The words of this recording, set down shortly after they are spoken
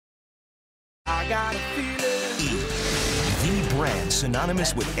I got a feeling. E, the brand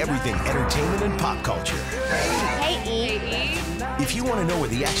synonymous with everything entertainment and pop culture. Hey, E. If you want to know where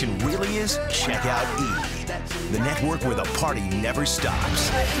the action really is, check out E, the network where the party never stops.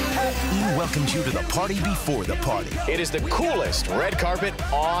 E welcomes you to the party before the party. It is the coolest red carpet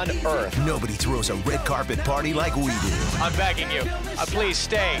on earth. Nobody throws a red carpet party like we do. I'm begging you. Please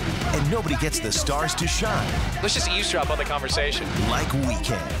stay. And nobody gets the stars to shine Let's just eavesdrop on the conversation. like we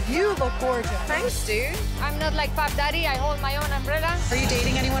can. You look gorgeous. Thanks, dude. I'm not like Pop Daddy. I hold my own umbrella. Are you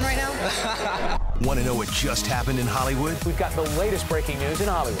dating anyone right now? Want to know what just happened in Hollywood? We've got the latest breaking news in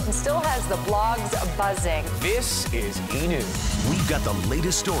Hollywood. Still has the blogs buzzing. This is E! News. We've got the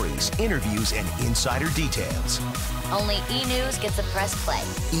latest stories, interviews, and insider details. Only E! News gets a press play.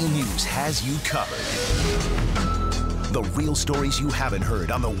 E! News has you covered. The real stories you haven't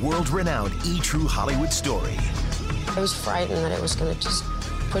heard on the world-renowned E! True Hollywood Story. I was frightened that it was going to just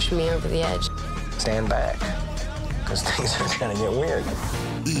push me over the edge. Stand back, because things are going to get weird.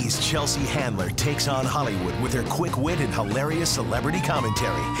 E's Chelsea Handler takes on Hollywood with her quick wit and hilarious celebrity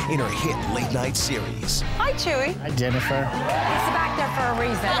commentary in her hit late-night series. Hi, Chewy. Hi, Jennifer. He's back there for a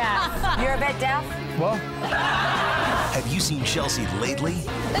reason. Yeah. You're a bit deaf? Well, Have you seen Chelsea lately?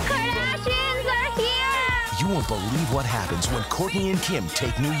 The Kardashians are here! You won't believe what happens when Kourtney and Kim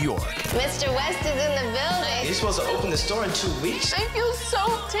take New York. Mr. West is in the building. You're supposed to open the store in 2 weeks? I feel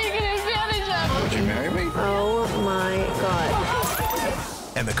so taken advantage of. Would you marry me? Oh my God.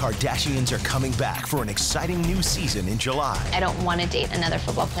 And the Kardashians are coming back for an exciting new season in July. I don't want to date another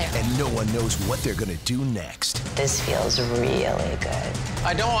football player. And no one knows what they're going to do next. This feels really good.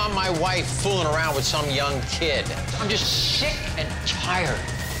 I don't want my wife fooling around with some young kid. I'm just sick and tired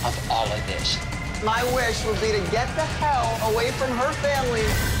of all of this. My wish would be to get the hell away from her family.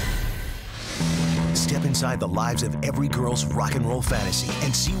 Step inside the lives of every girl's rock and roll fantasy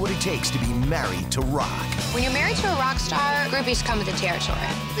and see what it takes to be married to rock. When you're married to a rock star, groupies come with the territory.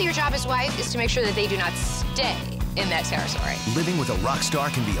 Your job as wife is to make sure that they do not stay in that territory. Living with a rock star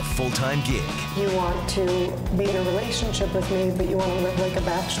can be a full-time gig. You want to be in a relationship with me, but you want to live like a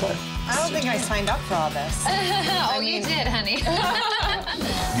bachelor. I don't think I signed up for all this. You did, honey.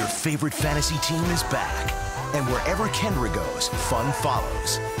 Your favorite fantasy team is back. And wherever Kendra goes, fun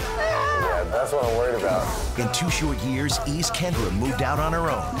follows. yeah, that's what I'm worried about. In 2 short years, E's Kendra moved out on her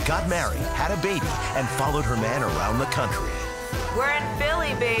own, got married, had a baby, and followed her man around the country. We're in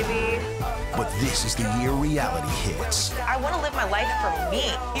Philly, baby. But this is the year reality hits. I want to live my life for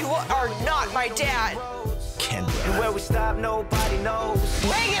me. You are not my dad. Kendra. Where we stop, nobody knows.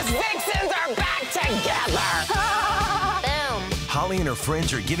 Vegas Vixens are back together. Boom. Holly and her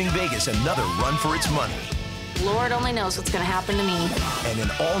friends are giving Vegas another run for its money. Lord only knows what's going to happen to me. And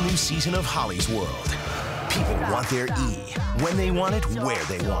an all-new season of Holly's World. People want their E, when they want it, where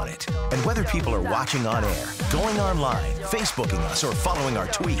they want it. And whether people are watching on air, going online, Facebooking us, or following our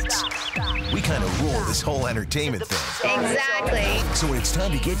tweets, we kind of rule this whole entertainment thing. Exactly. So when it's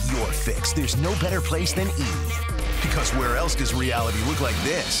time to get your fix, there's no better place than E. Because where else does reality look like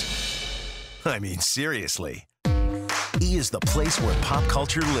this? I mean, seriously. E is the place where pop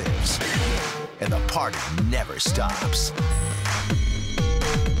culture lives. And the party never stops.